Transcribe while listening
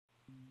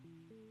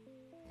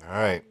All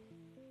right,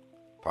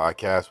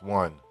 podcast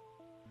one.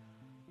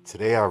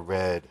 Today I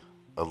read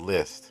a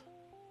list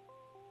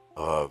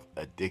of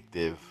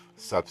addictive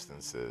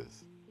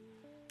substances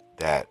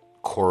that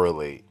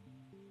correlate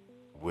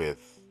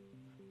with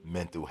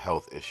mental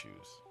health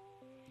issues.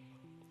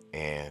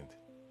 And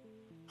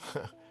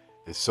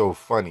it's so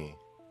funny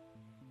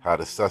how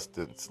the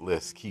substance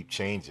lists keep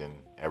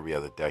changing every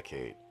other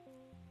decade.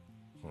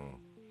 Hmm.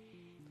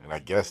 And I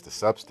guess the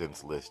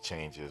substance list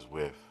changes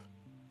with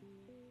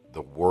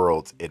the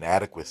world's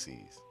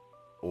inadequacies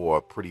or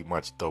pretty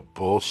much the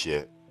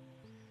bullshit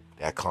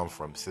that come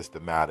from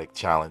systematic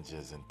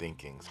challenges and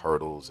thinkings,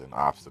 hurdles and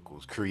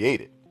obstacles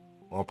created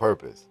on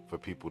purpose for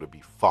people to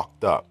be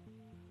fucked up.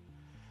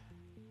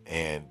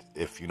 And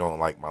if you don't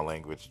like my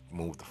language,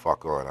 move the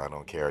fuck on. I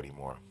don't care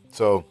anymore.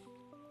 So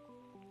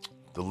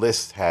the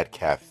list had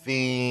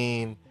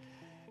caffeine,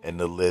 and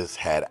the list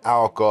had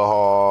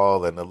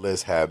alcohol, and the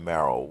list had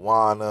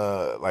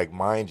marijuana. Like,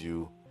 mind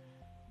you,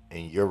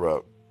 in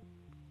Europe,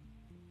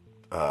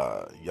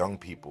 young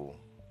people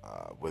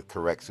with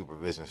correct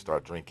supervision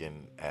start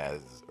drinking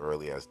as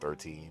early as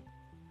 13.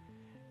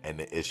 And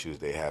the issues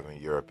they have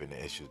in Europe and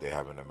the issues they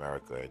have in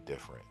America are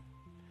different.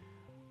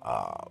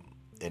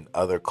 In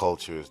other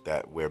cultures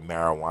where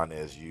marijuana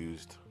is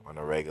used on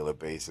a regular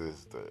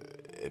basis,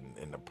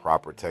 in the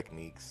proper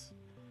techniques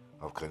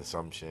of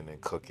consumption and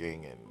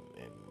cooking and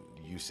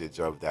usage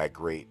of that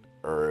great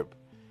herb,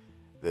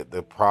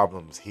 the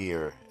problems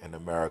here in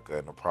America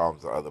and the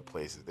problems of other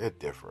places, they're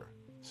different.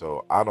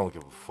 So I don't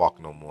give a fuck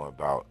no more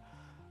about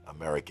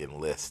American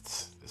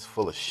lists. It's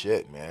full of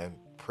shit, man.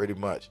 Pretty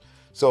much.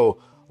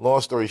 So, long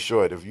story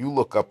short, if you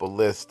look up a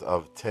list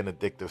of 10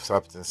 addictive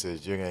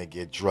substances, you're going to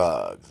get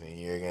drugs and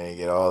you're going to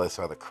get all this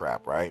other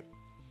crap, right?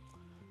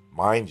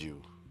 Mind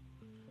you,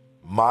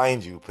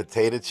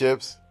 potato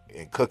chips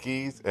and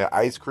cookies and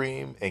ice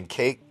cream and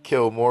cake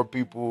kill more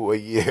people a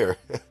year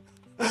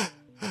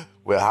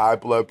with high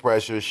blood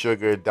pressure,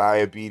 sugar,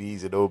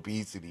 diabetes, and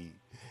obesity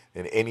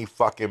than any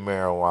fucking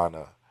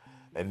marijuana.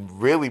 And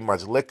really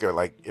much liquor.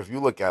 Like, if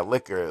you look at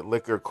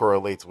liquor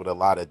correlates with a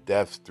lot of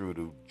deaths through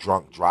to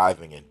drunk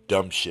driving and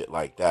dumb shit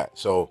like that.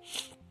 So,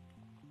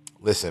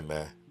 listen,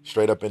 man,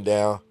 straight up and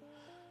down,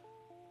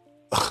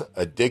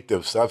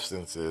 addictive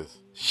substances,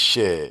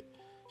 shit.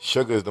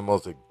 Sugar is the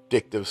most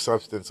addictive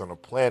substance on the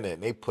planet,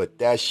 and they put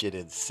that shit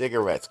in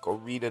cigarettes. Go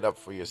read it up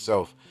for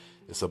yourself.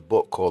 It's a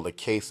book called A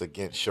Case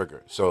Against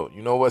Sugar. So,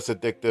 you know what's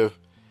addictive?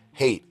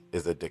 Hate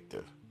is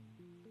addictive.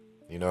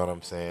 You know what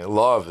I'm saying?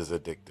 Love is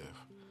addictive.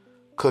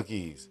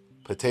 Cookies,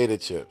 potato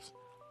chips,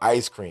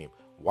 ice cream.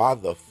 Why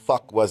the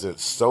fuck wasn't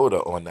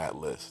soda on that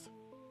list?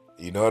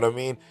 You know what I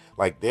mean?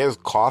 Like, there's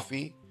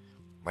coffee,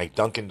 like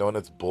Dunkin'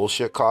 Donuts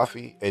bullshit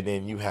coffee, and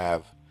then you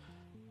have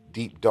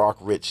deep, dark,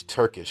 rich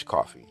Turkish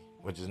coffee,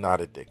 which is not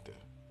addictive.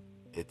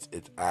 It's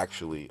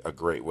actually a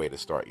great way to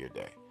start your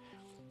day.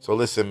 So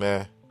listen,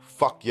 man,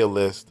 fuck your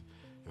list,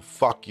 and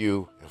fuck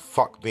you, and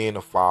fuck being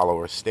a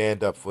follower.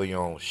 Stand up for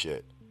your own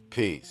shit.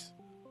 Peace.